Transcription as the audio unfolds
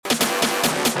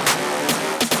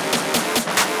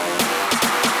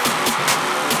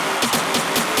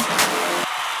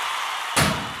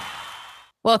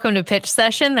Welcome to Pitch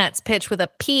Session. That's pitch with a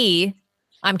P.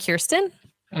 I'm Kirstin.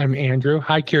 I'm Andrew.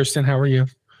 Hi, Kirstin. How are you?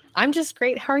 I'm just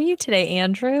great. How are you today,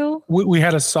 Andrew? We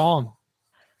had a song.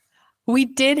 We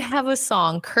did have a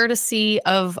song courtesy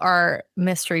of our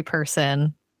mystery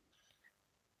person.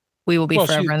 We will be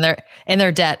forever in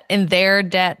their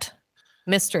debt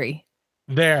mystery.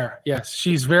 Yes.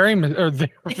 She's very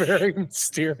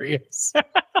mysterious.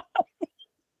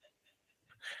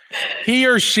 He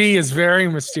or she is very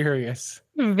mysterious.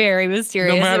 Very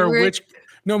mysterious.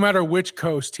 No matter which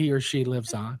coast he or she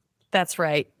lives on. That's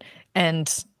right.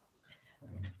 And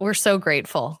we're so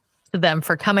grateful to them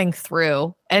for coming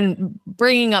through and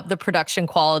bringing up the production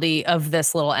quality of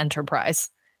this little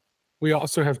enterprise. We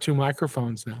also have 2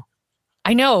 microphones now.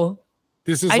 I know.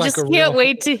 This is I can't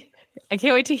wait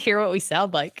to hear what we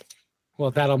sound like.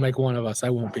 Well, that'll make one of us. I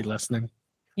won't be listening.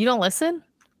 You don't listen?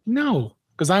 No,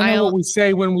 because I know what we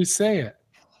say when we say it.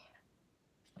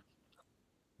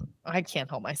 I can't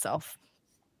help myself.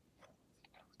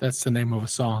 That's the name of a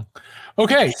song.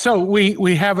 Okay, so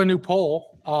we have a new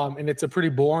poll, and it's a pretty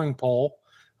boring poll.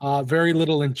 Very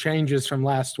little in changes from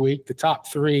last week. The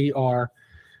top 3 are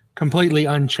completely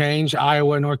unchanged.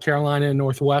 Iowa, North Carolina, and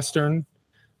Northwestern.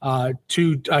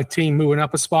 2 team moving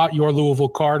up a spot. Your Louisville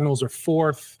Cardinals are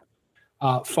 4th,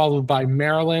 followed by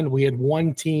Maryland. We had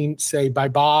 1 team say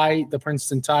bye-bye. The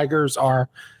Princeton Tigers are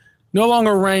no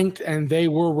longer ranked, and they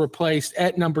were replaced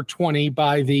at number 20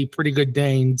 by the Pretty Good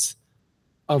Danes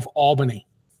of Albany.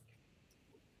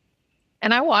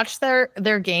 And I watched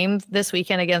their game this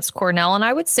weekend against Cornell, and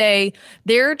I would say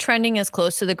they're trending as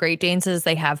close to the Great Danes as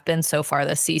they have been so far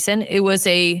this season. It was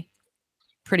a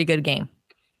pretty good game.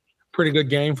 Pretty good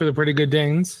game for the Pretty Good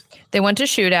Danes. They went to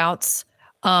shootouts.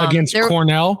 Against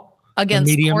Cornell?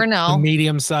 Cornell. The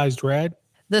medium-sized Red?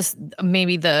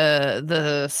 Maybe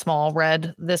the small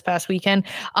Red this past weekend.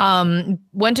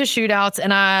 Went to shootouts,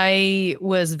 and I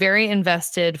was very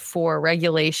invested for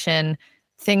regulation.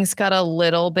 Things got a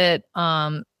little bit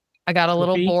I got a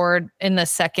little bored in the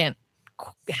second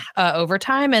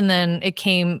overtime, and then it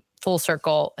came full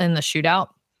circle in the shootout.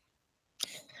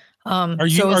 Are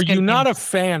you not a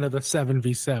fan of the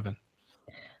 7v7?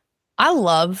 I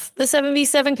love the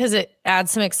 7v7 because it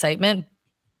adds some excitement,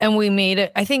 and we made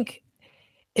it. I think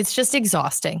it's just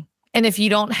exhausting. And if you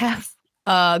don't have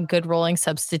a good rolling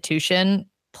substitution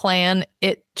plan,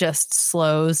 it just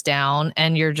slows down,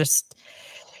 and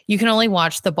you can only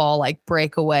watch the ball like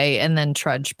break away and then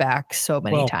trudge back so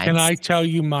many times. Can I tell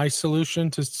you my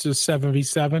solution to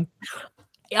 7v7?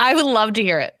 I would love to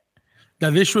hear it. Now,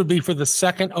 this would be for the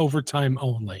second overtime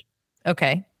only.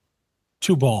 Okay.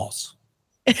 2 balls.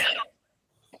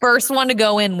 First one to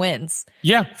go in wins.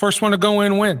 Yeah, first one to go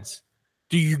in wins.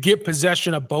 Do you get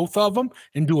possession of both of them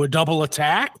and do a double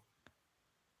attack?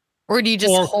 Or do you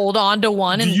just hold on to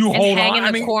one and hang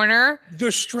in the corner?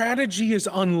 The strategy is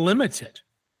unlimited.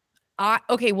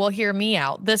 Okay, well, hear me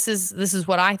out. This is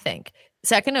what I think.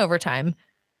 Second overtime,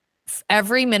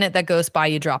 every minute that goes by,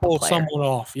 you drop a player. Pull someone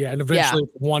off, yeah, and eventually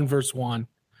 1 versus 1.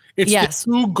 It's the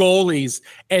 2 goalies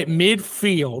at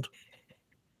midfield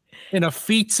in a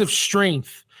feats of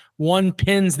strength. One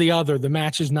pins the other. The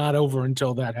match is not over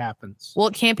until that happens. Well,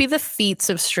 it can't be the feats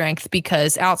of strength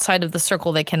because outside of the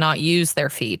circle, they cannot use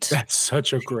their feet. That's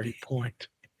such a great point.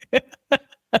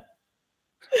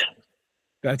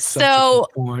 That's such a good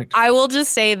point. I will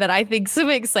just say that I think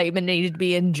some excitement needed to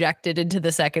be injected into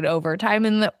the second overtime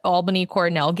in the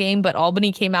Albany-Cornell game, but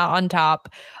Albany came out on top.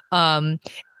 And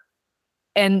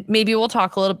maybe we'll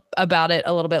talk about it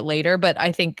a little bit later, but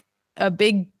I think a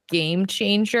big game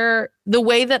changer, the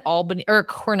way that Albany or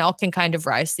Cornell can kind of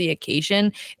rise to the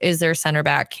occasion is their center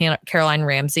back, Caroline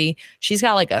Ramsey. She's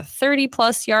got like a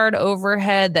 30+ yard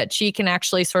overhead that she can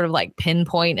actually sort of like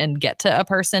pinpoint and get to a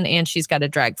person. And she's got a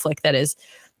drag flick that is,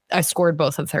 I scored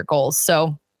both of their goals.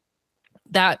 So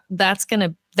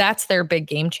that's their big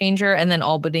game changer. And then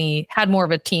Albany had more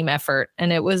of a team effort,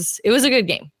 and it was a good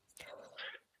game.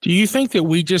 Do you think that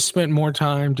we just spent more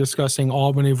time discussing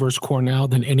Albany versus Cornell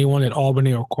than anyone at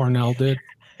Albany or Cornell did?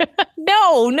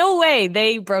 No way.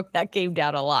 They broke that game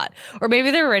down a lot. Or maybe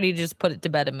they're ready to just put it to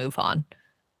bed and move on.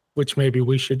 Which maybe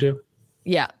we should do.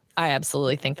 Yeah, I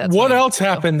absolutely think that's what else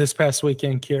happened this past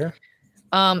weekend, Kira?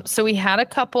 So we had a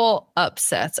couple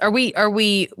upsets. What are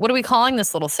we calling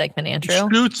this little segment, Andrew?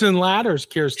 Shoots and ladders,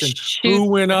 Kirstin. Who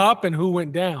went up and who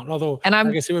went down? Although I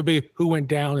guess it would be who went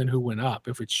down and who went up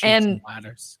if it's shoots and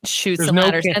ladders.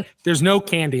 Ladders. There's no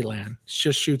Candyland. It's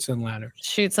just shoots and ladders.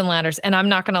 Shoots and ladders. And I'm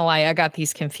not gonna lie, I got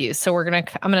these confused. So I'm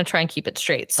gonna try and keep it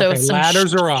straight. So some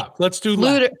ladders are up. Let's do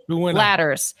ladders. Who went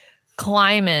ladders. Up?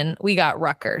 Climbing. We got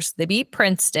Rutgers. They beat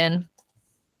Princeton.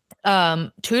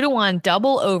 2-1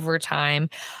 double overtime.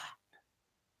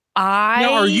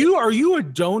 Now, are you a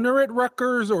donor at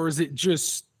Rutgers, or is it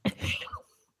just?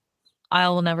 I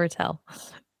will never tell.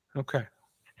 Okay.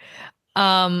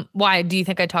 Why do you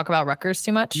think I talk about Rutgers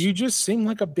too much? You just seem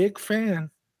like a big fan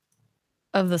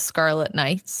of the Scarlet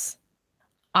Knights.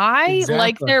 I Exactly.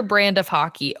 like their brand of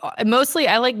hockey. Mostly,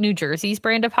 I like New Jersey's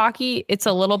brand of hockey. It's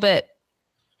a little bit,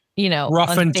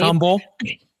 rough and tumble.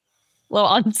 A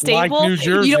little unstable. Like New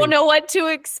Jersey. You don't know what to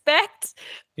expect.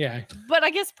 Yeah. But I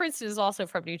guess Princeton is also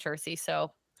from New Jersey,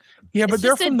 so yeah, but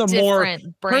they're from the more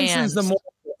brand. Princeton's the more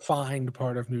refined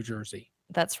part of New Jersey.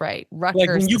 That's right.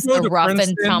 Rutgers is the rough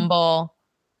and tumble.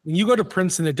 When you go to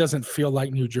Princeton, it doesn't feel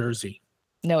like New Jersey.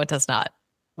 No, it does not.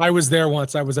 I was there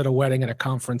once. I was at a wedding at a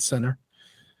conference center.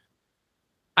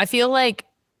 I feel like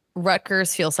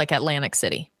Rutgers feels like Atlantic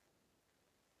City.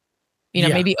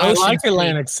 Maybe Ocean I like Street.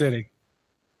 Atlantic City.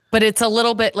 But it's a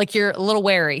little bit like you're a little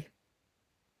wary.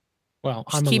 Well,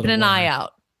 I'm keeping an eye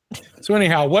out. So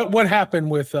anyhow, what happened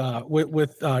with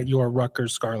your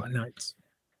Rutgers Scarlet Knights?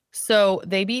 So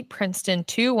they beat Princeton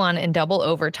 2-1 in double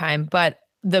overtime, but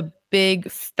the big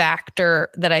factor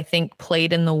that I think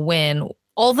played in the win,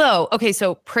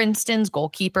 so Princeton's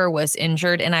goalkeeper was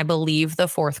injured in, I believe, the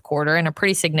fourth quarter in a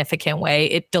pretty significant way.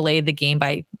 It delayed the game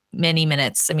by many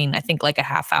minutes. I mean, I think like a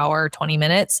half hour, 20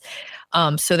 minutes.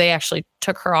 So they actually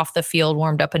took her off the field,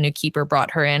 warmed up a new keeper,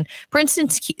 brought her in.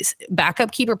 Princeton's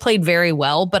backup keeper played very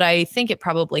well, but I think it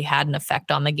probably had an effect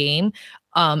on the game.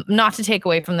 Not to take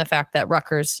away from the fact that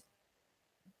Rutgers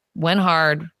went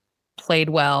hard, played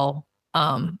well.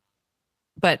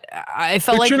 But I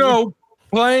felt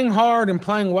playing hard and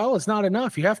playing well is not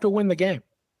enough. You have to win the game.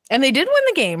 And they did win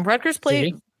the game. Rutgers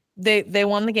played. They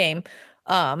won the game.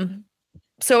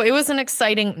 So it was an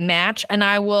exciting match. And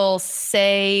I will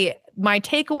say my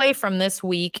takeaway from this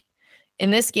week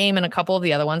in this game and a couple of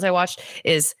the other ones I watched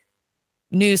is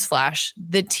newsflash.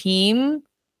 The team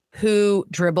who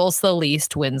dribbles the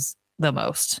least wins the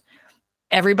most.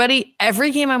 Every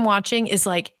game I'm watching is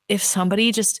like, if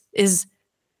somebody just is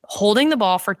holding the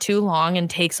ball for too long and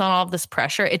takes on all of this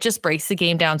pressure, it just breaks the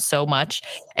game down so much.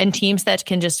 And teams that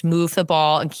can just move the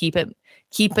ball and keep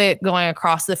it going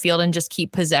across the field and just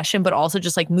keep possession, but also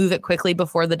just like move it quickly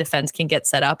before the defense can get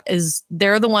set up,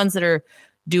 they're the ones that are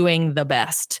doing the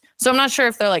best. So I'm not sure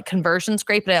if they're like conversion's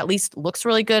great, but it at least looks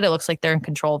really good. It looks like they're in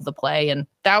control of the play. And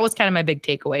that was kind of my big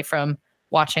takeaway from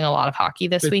watching a lot of hockey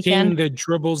this weekend. The team that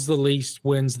dribbles the least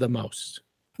wins the most.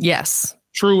 Yes.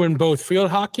 True in both field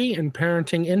hockey and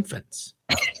parenting infants.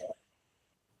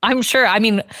 I'm sure. I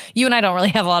mean, you and I don't really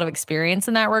have a lot of experience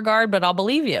in that regard, but I'll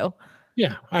believe you.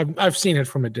 Yeah, I've seen it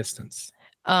from a distance.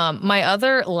 My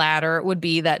other ladder would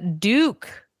be that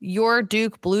your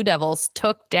Duke Blue Devils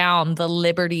took down the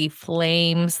Liberty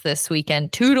Flames this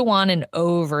weekend, 2-1 in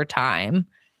overtime.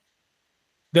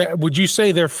 Would you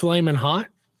say they're flaming hot?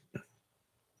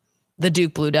 The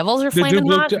Duke Blue Devils are flaming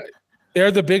hot?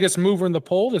 They're the biggest mover in the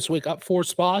poll this week, up 4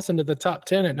 spots into the top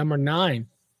 10 at number 9.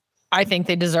 I think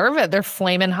they deserve it. They're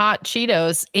flaming hot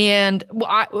Cheetos. And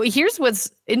here's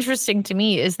what's interesting to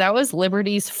me is that was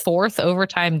Liberty's 4th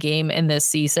overtime game in this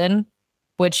season,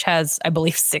 which has, I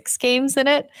believe, 6 games in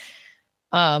it.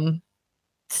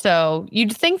 So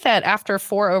you'd think that after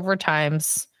 4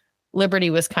 overtimes, Liberty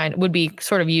would be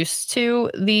sort of used to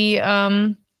the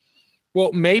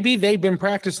Well, maybe they've been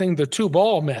practicing the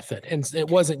 2-ball method and it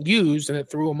wasn't used and it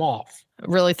threw them off.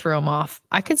 Really threw them off.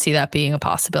 I could see that being a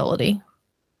possibility.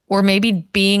 Or maybe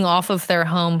being off of their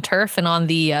home turf and on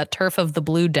the turf of the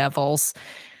Blue Devils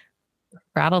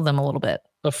rattled them a little bit.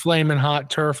 The flaming hot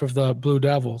turf of the Blue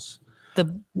Devils. The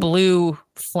blue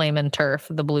flaming turf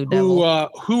of the Blue Devils.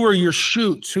 Who are your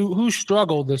shoots? Who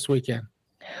struggled this weekend?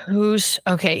 Here's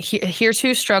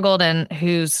who struggled and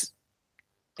who's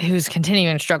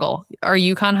continuing to struggle. Our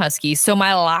UConn Huskies. So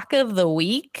my lock of the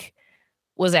week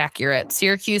was accurate.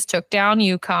 Syracuse took down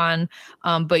UConn,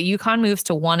 but UConn moves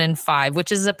to 1-5,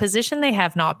 which is a position they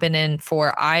have not been in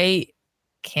for. I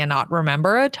cannot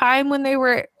remember a time when they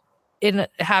were in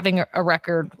having a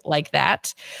record like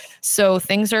that. So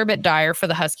things are a bit dire for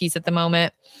the Huskies at the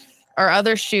moment. Our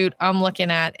other shoot I'm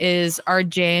looking at is our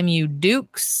JMU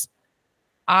Dukes.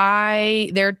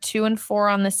 They're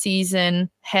 2-4 on the season,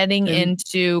 heading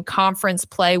into conference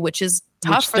play, which is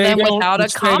tough for them without a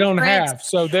conference. They don't have.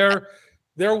 So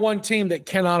they're one team that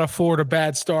cannot afford a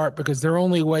bad start because their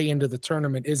only way into the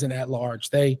tournament isn't at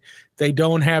large. They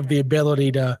don't have the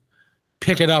ability to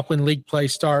pick it up when league play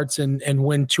starts and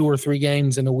win 2 or 3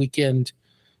 games in a weekend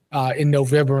in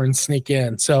November and sneak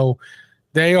in. So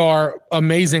they are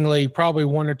amazingly probably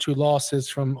 1 or 2 losses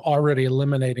from already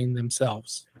eliminating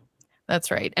themselves.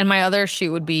 That's right. And my other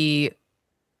shoot would be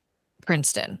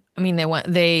Princeton. I mean,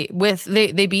 they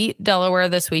beat Delaware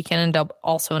this weekend and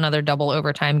also another double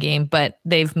overtime game, but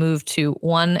they've moved to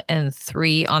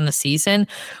 1-3 on the season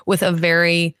with a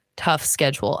very tough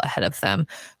schedule ahead of them.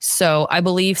 So I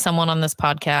believe someone on this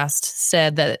podcast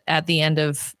said that at the end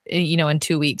of, in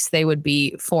 2 weeks, they would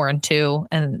be 4-2,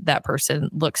 and that person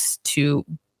looks to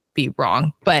be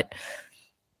wrong. But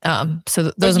those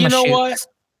are my shoots. What?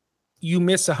 You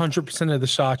miss 100% of the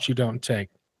shots you don't take.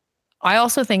 I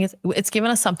also think it's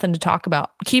given us something to talk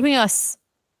about, keeping us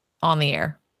on the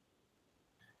air.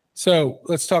 So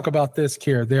let's talk about this,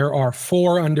 Kier. There are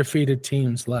 4 undefeated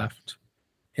teams left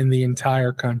in the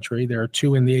entire country. There are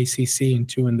 2 in the ACC and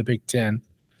 2 in the Big Ten.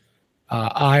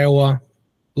 Iowa,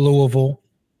 Louisville,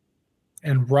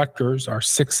 and Rutgers are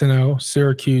 6-0.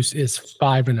 Syracuse is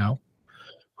 5-0.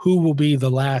 Who will be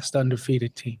the last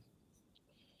undefeated team?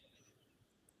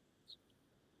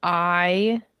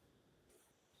 I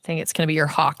think it's going to be your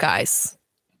Hawkeyes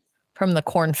from the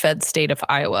corn-fed state of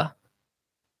Iowa.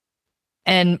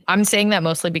 And I'm saying that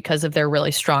mostly because of their really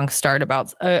strong start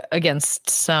against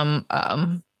some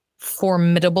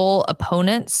formidable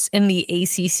opponents in the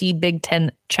ACC Big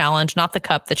Ten Challenge, not the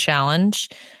Cup, the Challenge.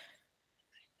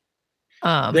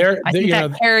 I think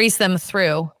that carries them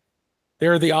through.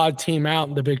 They're the odd team out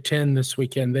in the Big Ten this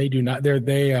weekend. They do not.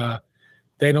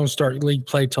 They don't start league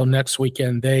play till next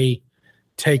weekend. They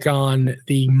take on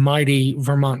the mighty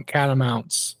Vermont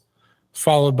Catamounts,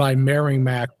 followed by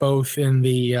Merrimack, both in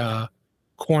the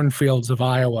cornfields of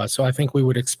Iowa. So I think we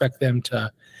would expect them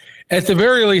to, at the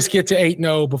very least, get to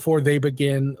 8-0 before they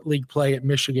begin league play at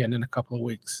Michigan in a couple of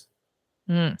weeks.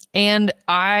 And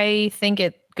I think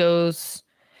it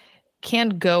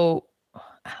can't go,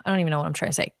 I don't even know what I'm trying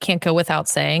to say. Can't go without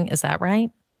saying. Is that right?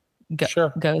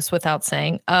 Sure. Goes without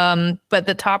saying. But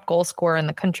the top goal scorer in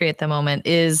the country at the moment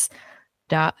is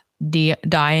Dione.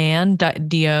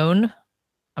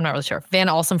 I'm not really sure. Van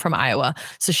Alsem from Iowa.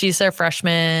 So she's their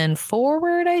freshman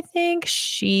forward, I think.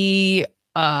 She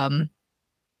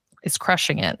is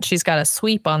crushing it. She's got a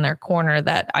sweep on their corner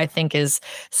that I think is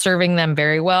serving them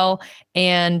very well.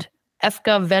 And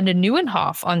Efka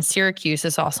Vandenuenhoff on Syracuse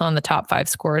is also on the top 5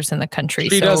 scorers in the country.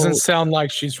 She doesn't sound like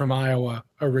she's from Iowa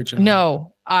originally.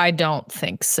 No, I don't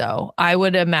think so. I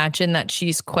would imagine that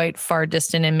she's quite far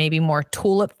distant and maybe more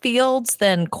tulip fields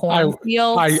than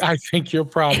cornfields. I think you're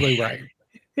probably right.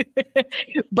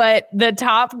 But the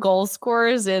top goal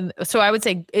scorers so I would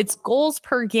say it's goals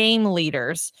per game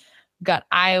leaders. We've got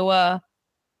Iowa,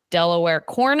 Delaware,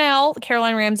 Cornell,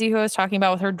 Caroline Ramsey, who I was talking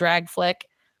about with her drag flick,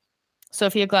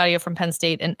 Sophia Gladio from Penn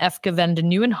State, and Efka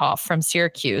Vandenuenhoff from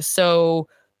Syracuse. So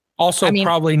also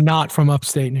probably not from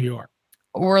upstate New York.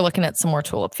 We're looking at some more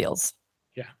tulip fields.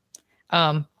 Yeah.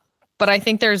 But I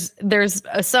think there's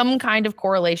some kind of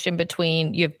correlation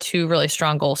between you have 2 really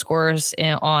strong goal scorers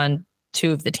on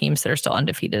 2 of the teams that are still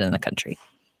undefeated in the country.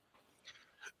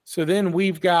 So then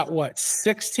we've got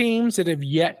 6 teams that have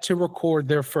yet to record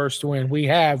their first win. We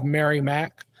have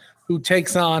Merrimack, who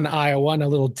takes on Iowa in a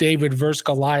little David versus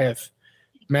Goliath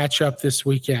matchup this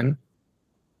weekend.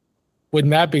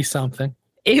 Wouldn't that be something?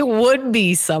 It would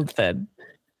be something.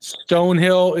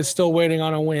 Stonehill is still waiting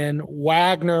on a win.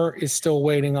 Wagner is still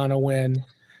waiting on a win.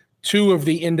 2 of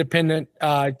the independent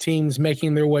teams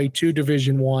making their way to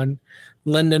Division I,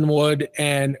 Lindenwood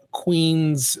and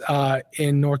Queens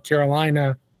in North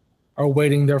Carolina, are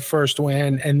waiting their first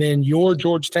win. And then your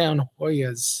Georgetown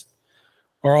Hoyas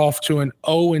are off to an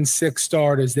 0-6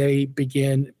 start as they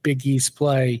begin Big East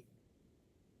play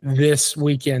this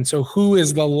weekend. So who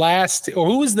is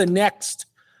the next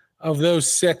of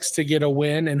those 6 to get a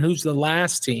win, and who's the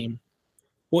last team?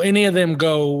 Will any of them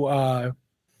go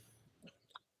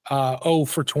 0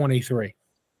 for 23?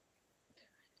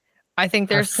 I think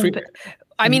there's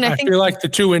I feel like the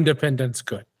 2 independents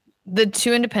could. The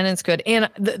 2 independents could. And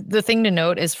the thing to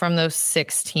note is from those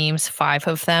 6 teams, 5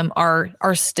 of them are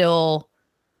still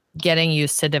getting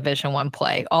used to Division I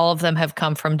play. All of them have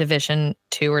come from Division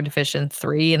II or Division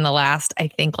III in the last, I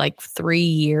think, 3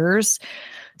 years.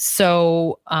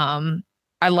 So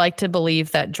I like to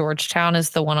believe that Georgetown is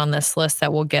the one on this list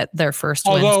that will get their first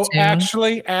win. Although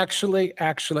actually,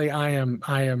 I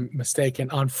am mistaken.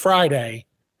 On Friday,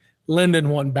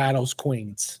 Lindenwood battles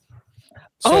Queens.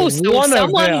 So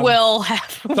someone will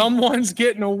have. Someone's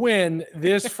getting a win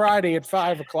this Friday at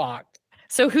 5:00.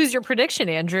 So who's your prediction,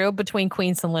 Andrew, between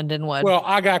Queens and Lindenwood? Well,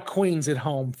 I got Queens at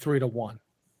home 3-1.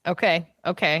 Okay.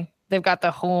 They've got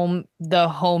the home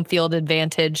field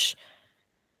advantage.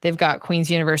 They've got Queens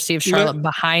University of Charlotte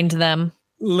behind them.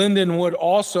 Lindenwood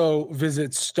also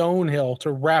visits Stonehill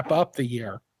to wrap up the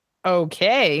year.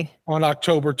 Okay. On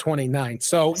October 29th.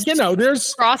 So,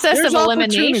 there's process of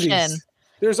elimination.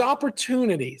 There's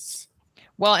opportunities.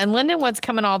 Well, and Lindenwood's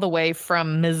coming all the way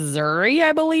from Missouri,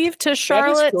 I believe, to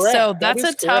Charlotte. So that's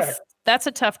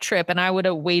a tough trip. And I would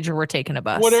wager we're taking a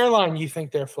bus. What airline you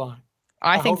think they're flying?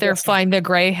 I think they're flying the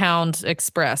Greyhound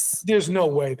Express. There's no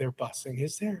way they're busing,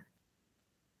 is there?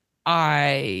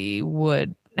 I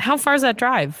would. How far is that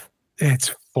drive? It's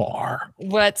far.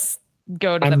 Let's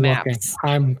go to the maps.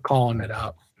 I'm calling it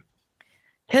up.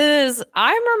 I'll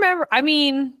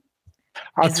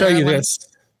tell you this.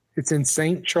 It's in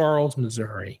St. Charles,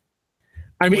 Missouri.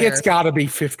 I mean, it's got to be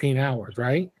 15 hours,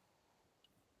 right?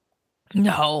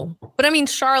 No. But I mean,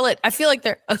 Charlotte, I feel like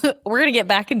we're going to get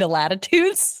back into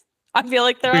latitudes. I feel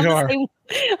like they're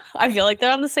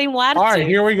on the same latitude. All right,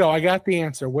 here we go. I got the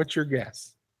answer. What's your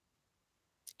guess?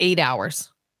 8 hours.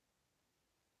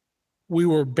 We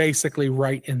were basically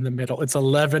right in the middle. It's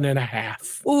 11 and a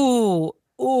half. Ooh,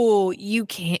 you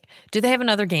can't. Do they have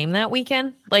another game that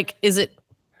weekend? Like, is it?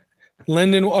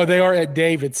 Linden, they are at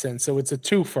Davidson, so it's a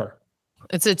twofer.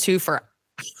 It's a twofer.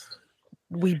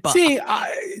 See,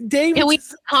 Davidson. Can we get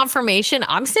confirmation?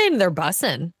 I'm saying they're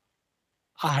bussing.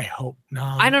 I hope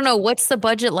not. I don't know. What's the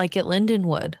budget like at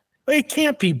Lindenwood? It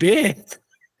can't be big.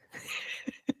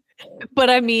 But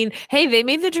I mean, hey, they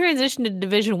made the transition to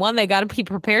Division I. They got to be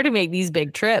prepared to make these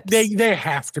big trips. They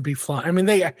have to be flying. I mean,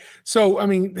 they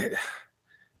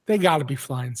got to be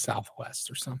flying Southwest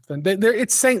or something.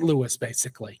 It's St. Louis,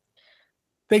 basically.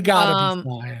 They got to be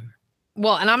flying.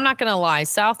 Well, and I'm not going to lie.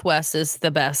 Southwest is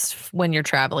the best when you're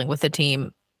traveling with a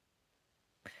team.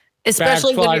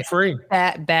 Especially bags fly free.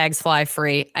 Bags fly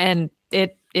free. And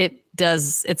it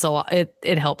does. It's a lot.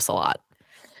 It helps a lot.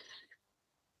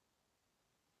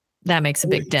 That makes a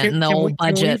big dent in the old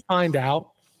budget. Can we find out?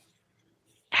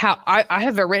 How I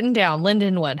have it written down.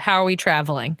 Lindenwood. How are we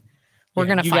traveling? We're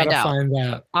going to find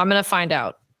out. I'm going to find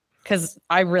out because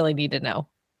I really need to know.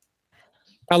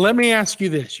 Now, let me ask you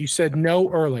this. You said no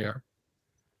earlier.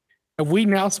 Have we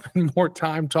now spent more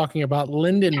time talking about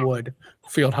Lindenwood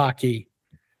field hockey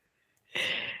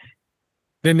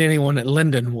than anyone at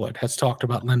Lindenwood has talked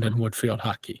about Lindenwood field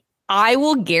hockey? I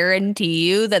will guarantee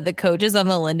you that the coaches on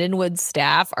the Lindenwood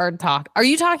staff are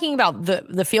you talking about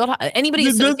the field? Anybody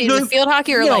associated with field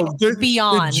hockey or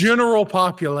beyond? The general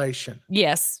population.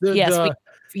 Yes. We have.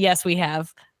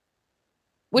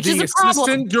 Which is a problem. The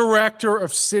assistant director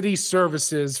of city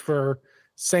services for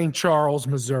St. Charles,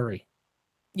 Missouri.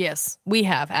 Yes, we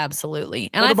have. Absolutely.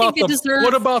 And I think they deserve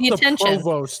What about the attention.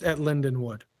 provost at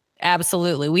Lindenwood?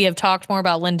 Absolutely. We have talked more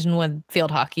about Lindenwood field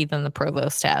hockey than the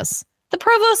provost has. The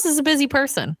provost is a busy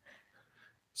person.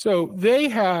 So they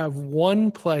have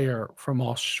one player from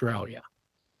Australia.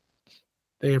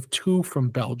 They have 2 from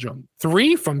Belgium,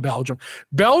 3 from Belgium.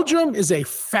 Belgium is a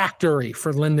factory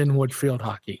for Lindenwood field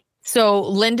hockey. So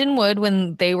Lindenwood,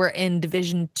 when they were in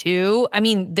Division II, I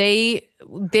mean, they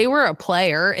were a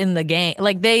player in the game.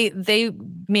 Like they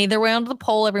made their way onto the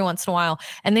pole every once in a while,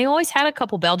 and they always had a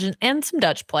couple Belgian and some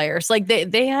Dutch players. Like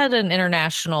they had an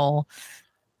international.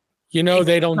 You know,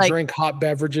 they don't drink hot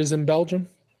beverages in Belgium.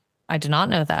 I did not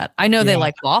know that. I know they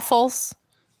like waffles.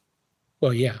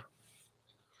 Well, yeah.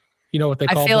 You know what they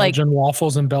call Belgian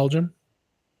waffles in Belgium?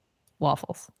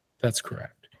 Waffles. That's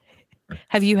correct.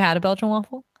 Have you had a Belgian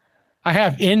waffle? I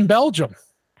have in Belgium.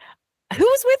 Who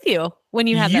was with you when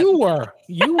you had that?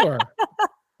 You were.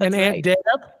 And Aunt Deb.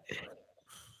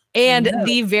 And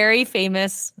the very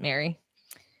famous Mary.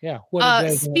 Yeah.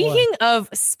 Speaking of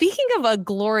a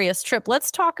glorious trip,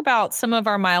 let's talk about some of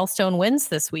our milestone wins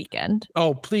this weekend.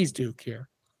 Oh, please do, Kier.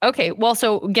 Okay, well,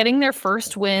 so getting their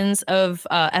first wins of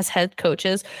as head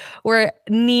coaches were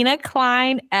Nina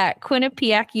Klein at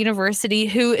Quinnipiac University,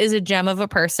 who is a gem of a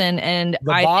person, and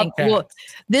I think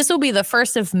this will be the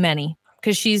first of many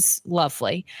because she's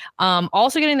lovely.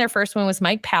 Also getting their first win was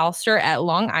Mike Pallister at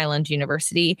Long Island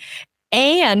University,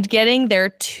 and getting their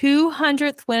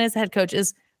 200th win as head coach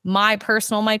is my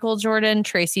personal Michael Jordan,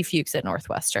 Tracy Fuchs at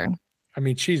Northwestern. I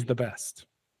mean, she's the best.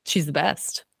 She's the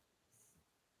best.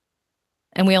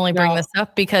 And we only bring this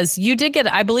up because you did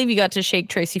I believe you got to shake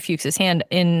Tracy Fuchs's hand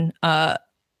in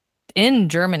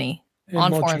Germany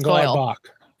on foreign soil.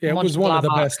 Yeah, it was one of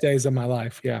the best days of my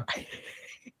life. Yeah.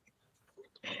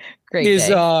 Great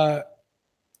day.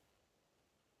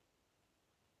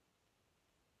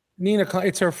 Nina,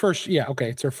 it's her first. Yeah.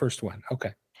 Okay. It's her first one.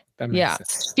 Okay. That makes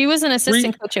sense. She was an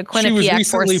assistant coach at Quinnipiac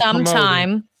for some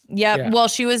time. Yeah. Well,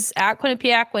 she was at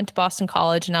Quinnipiac, went to Boston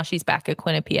College, and now she's back at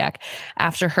Quinnipiac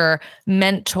after her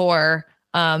mentor,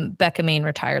 Becca Main,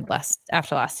 retired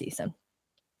after last season.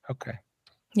 Okay.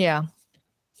 Yeah.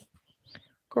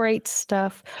 Great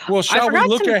stuff. Well, shall we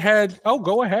look ahead? Oh,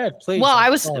 go ahead, please.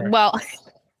 Well,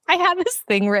 I had this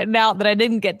thing written out that I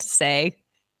didn't get to say.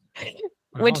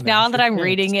 Which now that I'm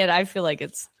reading it, I feel like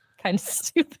it's kind of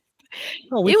stupid.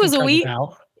 Well, it was a week.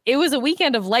 It was a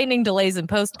weekend of lightning delays and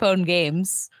postponed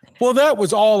games. Well, that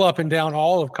was all up and down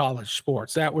all of college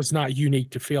sports. That was not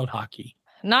unique to field hockey.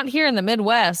 Not here in the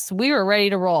Midwest. We were ready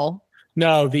to roll.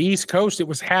 No, the East Coast, it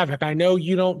was havoc. I know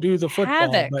you don't do the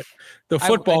football, but the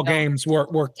football games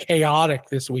were chaotic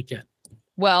this weekend.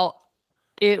 Well,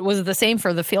 it was the same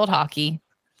for the field hockey.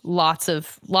 Lots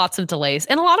of delays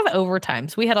and a lot of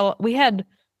overtimes. We had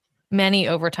many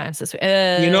overtimes this week.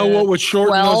 You know what would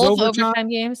shorten those overtime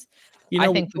games?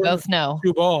 I think we both know.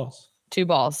 2 balls. 2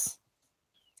 balls.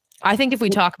 I think if we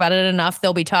talk about it enough,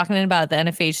 they'll be talking about the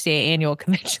NFHCA annual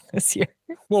convention this year.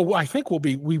 Well, I think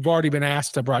we've already been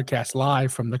asked to broadcast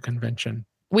live from the convention.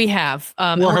 We have.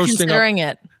 We're considering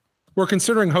it. We're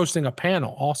considering hosting a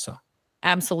panel also.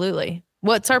 Absolutely.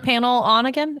 What's our panel on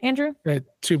again, Andrew?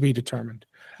 To be determined.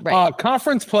 Right.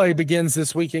 Conference play begins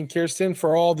this weekend, Kirstin,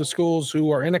 for all the schools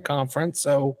who are in a conference.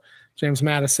 So James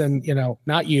Madison,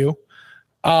 not you.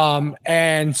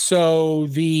 And so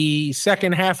the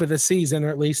second half of the season, or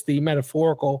at least the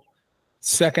metaphorical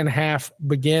second half,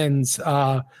 begins.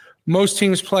 Most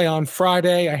teams play on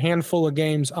Friday, a handful of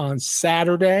games on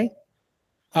Saturday.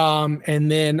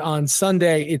 And then on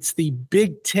Sunday, it's the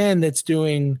Big Ten that's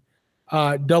doing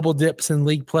double dips in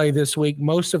league play this week.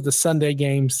 Most of the Sunday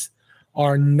games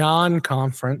are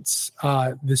non-conference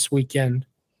this weekend.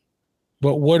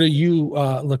 But what are you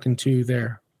looking to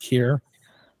there, Kier?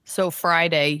 So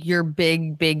Friday, your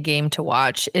big game to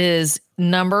watch is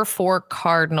number 4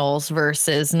 Cardinals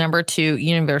versus number 2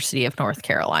 University of North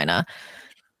Carolina.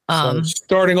 So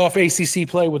starting off ACC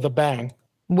play with a bang.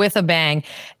 With a bang.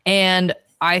 And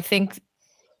I think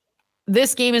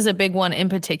this game is a big one in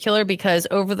particular because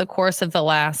over the course of the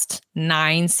last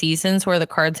 9 seasons where the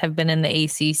Cards have been in the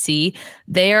ACC,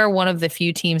 they are one of the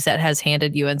few teams that has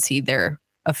handed UNC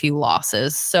a few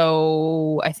losses.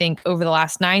 So I think over the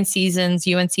last 9 seasons,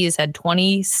 UNC has had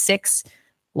 26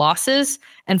 losses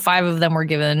and 5 of them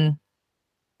were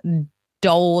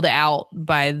doled out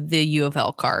by the U of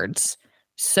L Cards.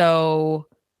 So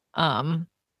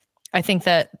I think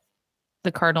that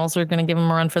the Cardinals are going to give them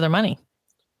a run for their money.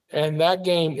 And that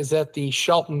game is at the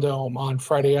Shelton Dome on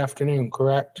Friday afternoon,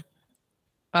 correct?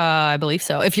 I believe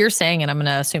so. If you're saying it, I'm going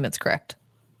to assume it's correct.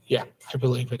 Yeah, I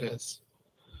believe it is.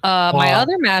 My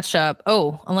other matchup.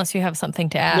 Oh, unless you have something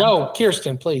to add. No,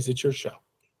 Kirstin, please. It's your show.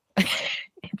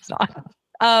 It's not.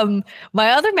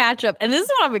 My other matchup, and this is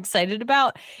what I'm excited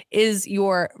about, is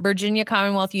your Virginia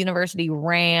Commonwealth University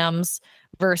Rams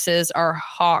versus our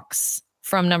Hawks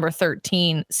from number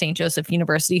 13, St. Joseph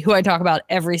University, who I talk about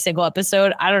every single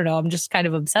episode. I don't know. I'm just kind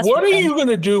of obsessed with them. What are you going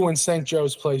to do when St.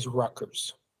 Joe's plays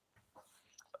Rutgers?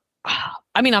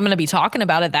 I mean, I'm going to be talking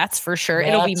about it. That's for sure.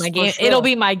 It'll be my game. Sure. It'll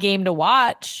be my game to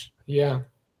watch. Yeah.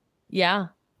 Yeah.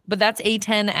 But that's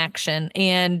A10 action.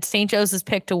 And St. Joe's is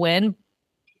picked to win.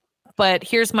 But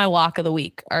here's my lock of the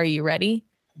week. Are you ready?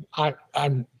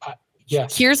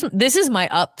 Yes. This is my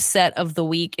upset of the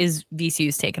week is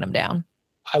VCU's taking them down.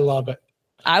 I love it.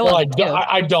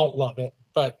 I don't love it,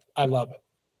 but I love it.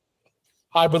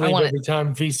 I believe every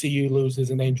time VCU loses,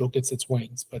 an angel gets its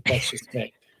wings, but that's just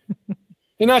me.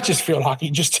 And not just field hockey,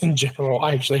 just in general.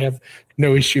 I actually have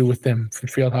no issue with them for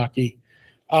field hockey.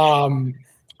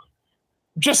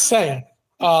 Just saying.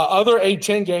 Other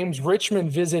A10 games,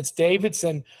 Richmond visits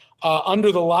Davidson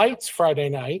under the lights Friday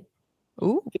night.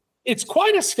 Ooh. It's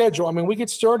quite a schedule. I mean, we get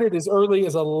started as early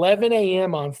as 11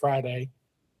 a.m. on Friday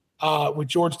with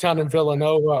Georgetown and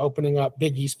Villanova opening up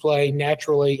Big East play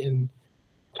naturally in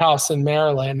Towson,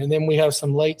 Maryland. And then we have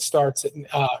some late starts at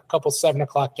a couple 7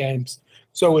 o'clock games.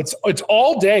 So it's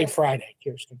all day Friday,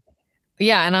 Kirstin.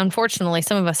 Yeah, and unfortunately,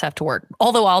 some of us have to work.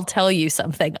 Although I'll tell you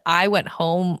something. I went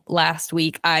home last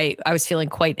week. I was feeling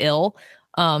quite ill.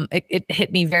 It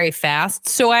hit me very fast.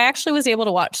 So I actually was able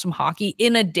to watch some hockey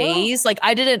in a daze. Like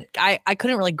I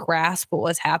couldn't really grasp what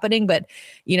was happening, but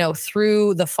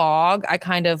through the fog, I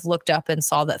kind of looked up and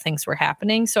saw that things were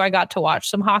happening. So I got to watch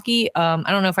some hockey.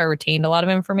 I don't know if I retained a lot of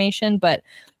information, but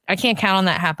I can't count on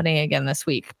that happening again this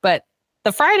week. But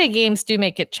the Friday games do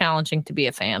make it challenging to be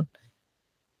a fan.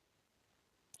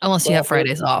 Unless you have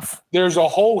Fridays off. There's a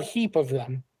whole heap of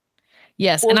them.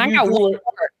 Yes, and I got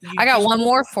one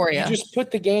more for you. You just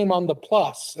put the game on the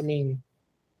plus. I mean.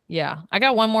 Yeah, I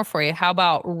got one more for you. How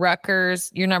about Rutgers,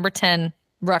 your number 10,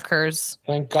 Rutgers?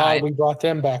 Thank God we brought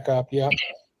them back up, yeah.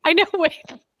 I know, wait,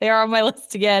 they are on my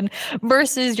list again.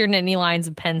 Versus your Nittany Lions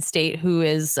of Penn State, who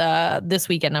is this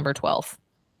week at number 12.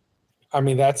 I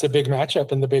mean, that's a big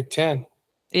matchup in the Big Ten.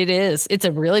 It is. It's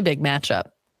a really big matchup.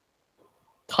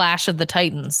 Clash of the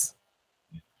Titans.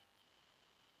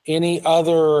 Any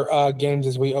other games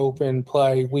as we open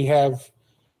play? We have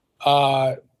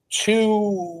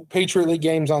 2 Patriot League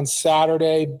games on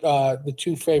Saturday. The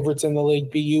 2 favorites in the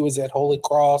league, BU is at Holy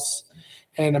Cross,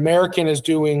 and American is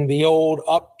doing the old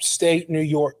upstate New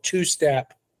York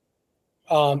two-step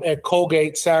at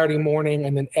Colgate Saturday morning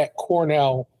and then at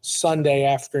Cornell Sunday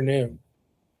afternoon.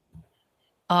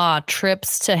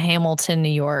 Trips to Hamilton, New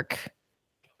York.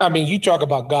 I mean, you talk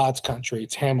about God's country.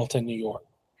 It's Hamilton, New York.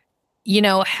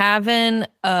 Having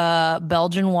a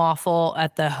Belgian waffle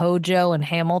at the Hojo in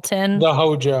Hamilton. The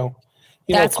Hojo.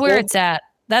 That's where it's at.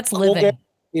 That's living. Colgate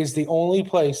is the only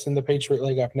place in the Patriot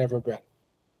League I've never been.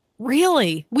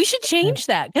 Really? We should change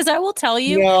that, because I will tell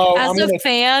you, as a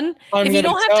fan, if you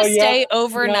don't have to stay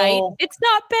overnight, it's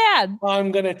not bad.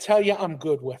 I'm going to tell you I'm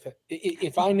good with it.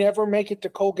 If I never make it to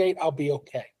Colgate, I'll be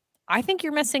okay. I think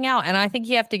you're missing out, and I think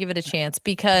you have to give it a chance,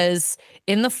 because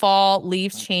in the fall,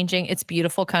 leaves changing. It's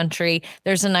beautiful country.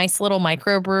 There's a nice little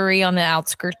microbrewery on the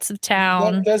outskirts of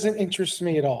town. That doesn't interest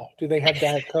me at all. Do they have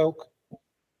Diet Coke?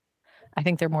 I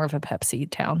think they're more of a Pepsi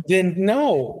town. Then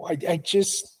no, I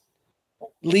just...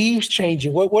 Leaves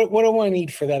changing. What do I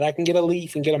need for that? I can get a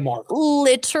leaf and get a mark.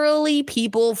 Literally,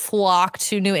 people flock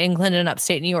to New England and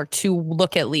upstate New York to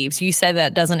look at leaves. You said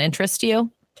that doesn't interest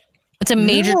you? It's a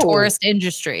major tourist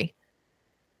industry.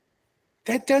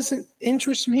 That doesn't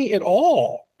interest me at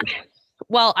all.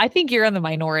 Well, I think you're in the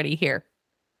minority here.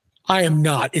 I am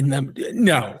not in them.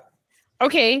 No.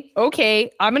 Okay.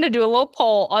 I'm going to do a little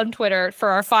poll on Twitter for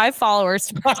our 5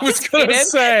 followers. I was going to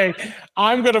say,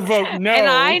 I'm going to vote no. And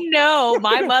I know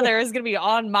my mother is going to be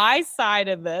on my side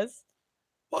of this.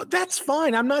 Well, that's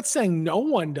fine. I'm not saying no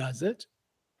one does it.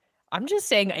 I'm just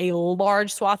saying a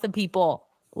large swath of people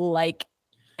like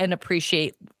and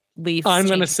appreciate leaves. I'm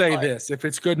going to say this. If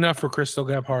it's good enough for Crystal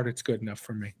Gebhardt, it's good enough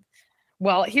for me.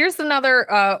 Well, here's another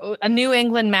a New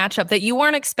England matchup that you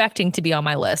weren't expecting to be on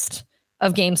my list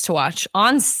of games to watch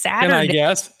on Saturday.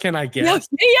 Can I guess?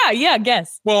 Yeah,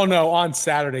 guess. Well, no, on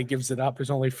Saturday gives it up. There's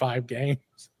only 5 games.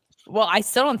 Well, I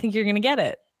still don't think you're going to get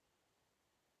it.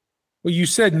 Well, you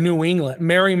said New England,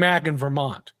 Merrimack and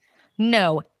Vermont.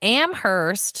 No,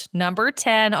 Amherst, number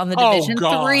 10 on the Division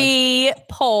 3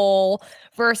 poll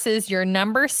versus your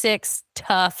number 6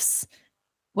 Tufts.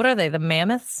 What are they? The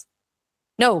Mammoths?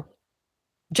 No,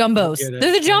 Jumbos.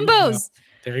 They're the Jumbos.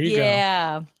 There you go.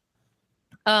 Yeah.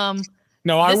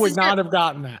 No, I would not have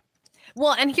gotten that.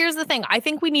 Well, and here's the thing. I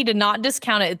think we need to not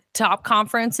discount it. Top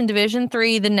conference in Division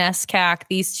 3, the NESCAC,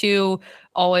 these two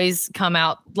always come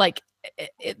out like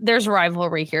there's a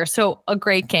rivalry here. So a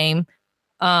great game.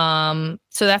 So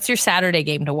that's your Saturday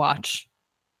game to watch.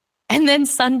 And then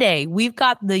Sunday, we've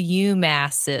got the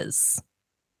UMasses.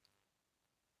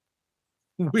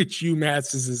 Which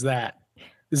UMasses is that?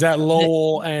 Is that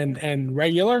Lowell and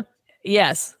regular?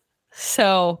 Yes.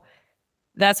 So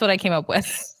that's what I came up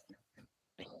with.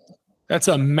 That's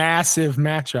a massive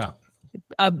matchup.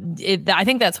 I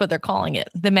think that's what they're calling it.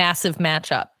 The massive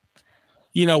matchup.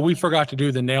 We forgot to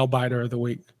do the nail biter of the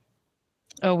week.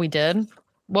 Oh, we did?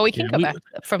 Well, we can go back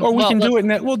from. Or we can do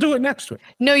it. We'll do it next week.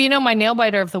 No, my nail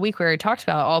biter of the week we already talked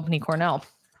about Albany Cornell.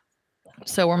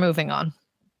 So we're moving on.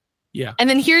 Yeah. And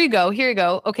then here you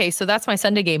go. Okay, so that's my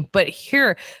Sunday game. But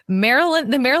here, the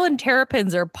Maryland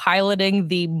Terrapins are piloting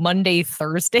the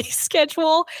Monday-Thursday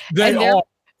schedule. They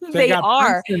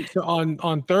are. Princeton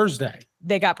on Thursday.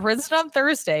 They got Princeton on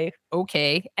Thursday.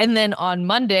 Okay. And then on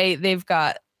Monday,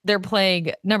 they're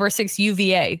playing number 6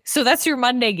 UVA. So that's your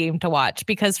Monday game to watch,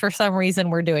 because for some reason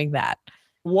we're doing that.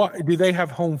 What do they have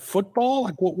home football?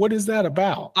 Like what is that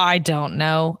about? I don't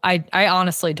know. I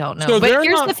honestly don't know. So but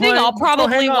here's the thing, I'll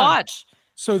probably watch.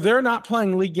 So they're not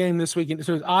playing league game this weekend.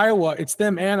 So it's Iowa. It's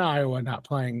them and Iowa not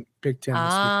playing Big Ten this weekend,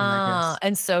 I guess.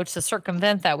 And so to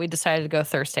circumvent that, we decided to go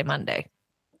Thursday, Monday.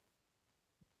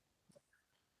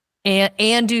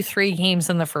 And do 3 games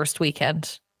in the first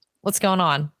weekend. What's going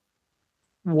on?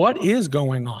 What is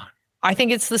going on? I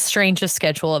think it's the strangest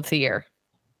schedule of the year.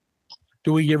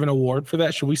 Do we give an award for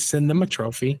that? Should we send them a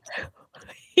trophy?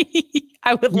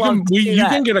 I would love to. You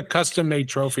can get a custom-made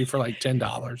trophy for like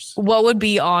 $10. What would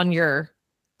be on your,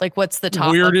 what's the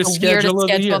top weirdest schedule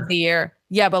of the year?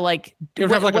 Yeah, but it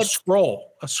would have a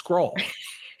scroll. A scroll.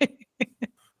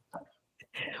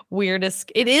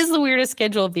 Weirdest. It is the weirdest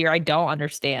schedule of the year. I don't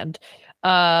understand.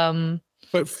 But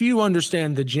few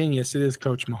understand the genius it is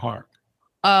Coach Mahart.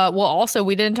 Well, also,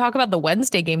 we didn't talk about the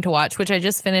Wednesday game to watch, which I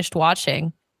just finished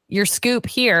watching. Your scoop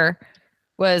here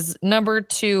was number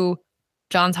 2,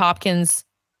 Johns Hopkins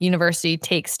University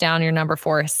takes down your number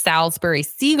 4, Salisbury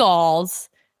Seagulls.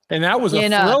 And that was a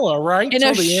thriller, right? In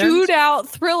a shootout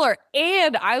thriller.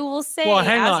 And I will say... Well,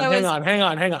 hang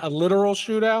on. A literal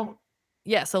shootout?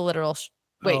 Yes, a literal.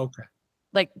 Wait, Oh, okay.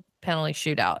 like penalty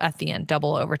shootout at the end,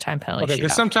 double overtime penalty Okay,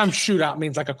 because shootout. sometimes shootout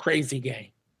means like a crazy game.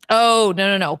 Oh,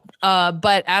 no.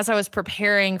 But as I was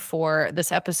preparing for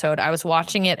this episode, I was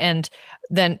watching it, and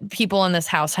then people in this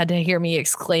house had to hear me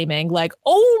exclaiming, like,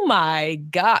 "Oh my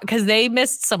God," because they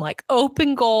missed some like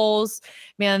open goals.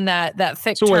 Man, that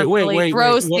thick So turf wait. really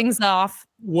throws things off.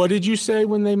 What did you say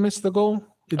when they missed the goal?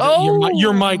 Your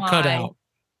Oh mic cut my. out.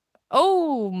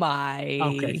 Oh my.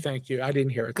 Okay, thank you. I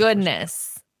didn't hear it.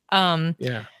 Goodness.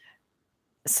 Yeah.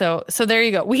 So there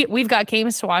you go. We've got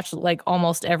games to watch like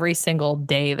almost every single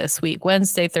day this week.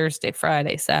 Wednesday, Thursday,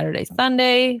 Friday, Saturday,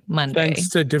 Sunday, Monday. Thanks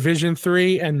to Division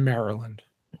III and Maryland.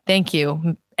 Thank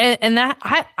you. And that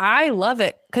I love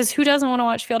it, because who doesn't want to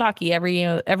watch field hockey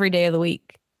every day of the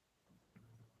week?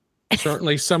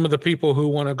 Certainly some of the people who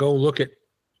want to go look at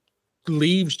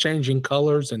leaves changing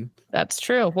colors and That's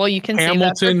true. Well, you can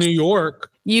Hamilton, save that New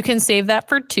York. You can save that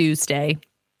for Tuesday.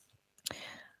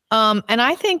 And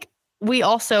I think we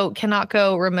also cannot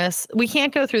go remiss. We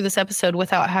can't go through this episode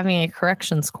without having a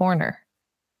corrections corner.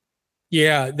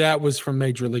 Yeah, that was from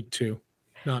Major League 2,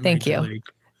 not Thank Major you. League.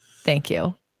 Thank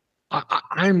you.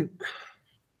 I'm.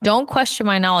 Don't question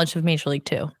my knowledge of Major League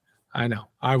 2. I know.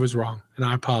 I was wrong, and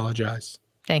I apologize.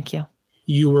 Thank you.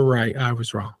 You were right. I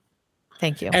was wrong.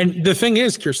 Thank you. And the thing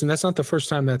is, Kirstin, that's not the first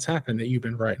time that's happened that you've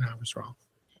been right and I was wrong.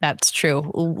 That's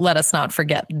true. Let us not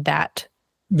forget that.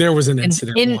 There was an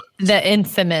incident. In the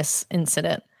infamous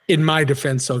incident. In my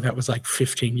defense, though, that was like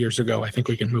 15 years ago. I think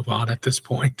we can move on at this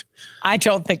point. I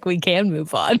don't think we can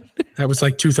move on. That was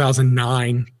like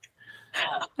 2009.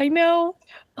 I know.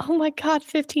 Oh my God,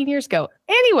 15 years ago.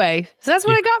 Anyway, so that's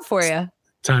what I got for you.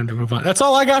 Time to move on. That's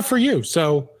all I got for you.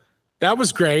 So that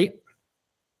was great.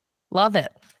 Love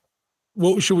it.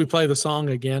 Well, should we play the song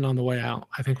again on the way out?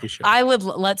 I think we should.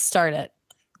 Let's start it.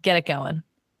 Get it going.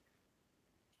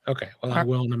 Okay. Well, I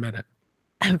will in a minute.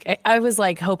 Okay. I was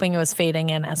like hoping it was fading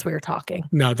in as we were talking.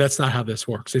 No, that's not how this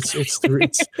works.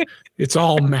 It's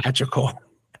all magical.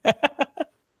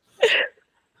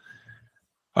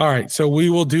 All right. So we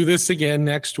will do this again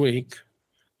next week.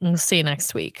 We'll see you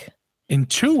next week. In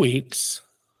 2 weeks,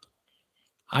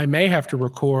 I may have to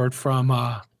record from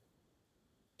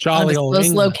Jolly Old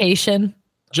England. Location.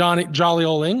 Jolly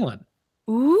Old England.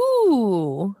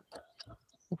 Ooh.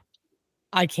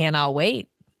 I cannot wait.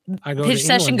 Pitch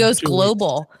session goes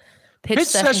global. Pitch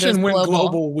session went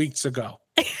global weeks ago.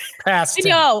 Past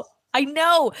I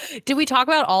know. Did we talk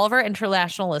about all of our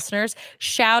international listeners?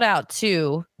 Shout out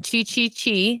to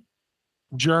Chi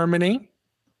Germany,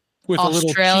 with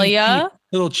Australia,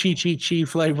 a little chi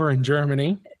flavor in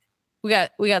Germany. We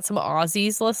got some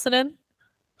Aussies listening.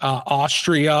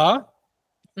 Austria.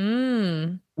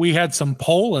 We had some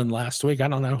Poland last week. I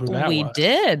don't know who that was. We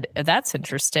did. That's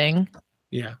interesting.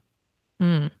 Yeah.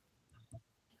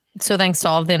 So thanks to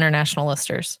all of the international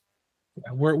listeners.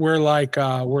 Yeah, we're like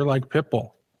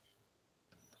Pitbull.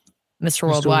 Mr.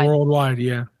 Worldwide. Mr. Worldwide,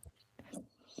 yeah.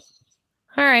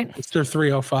 All right. Mr.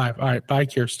 305. All right. Bye,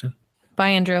 Kirstin. Bye,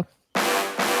 Andrew.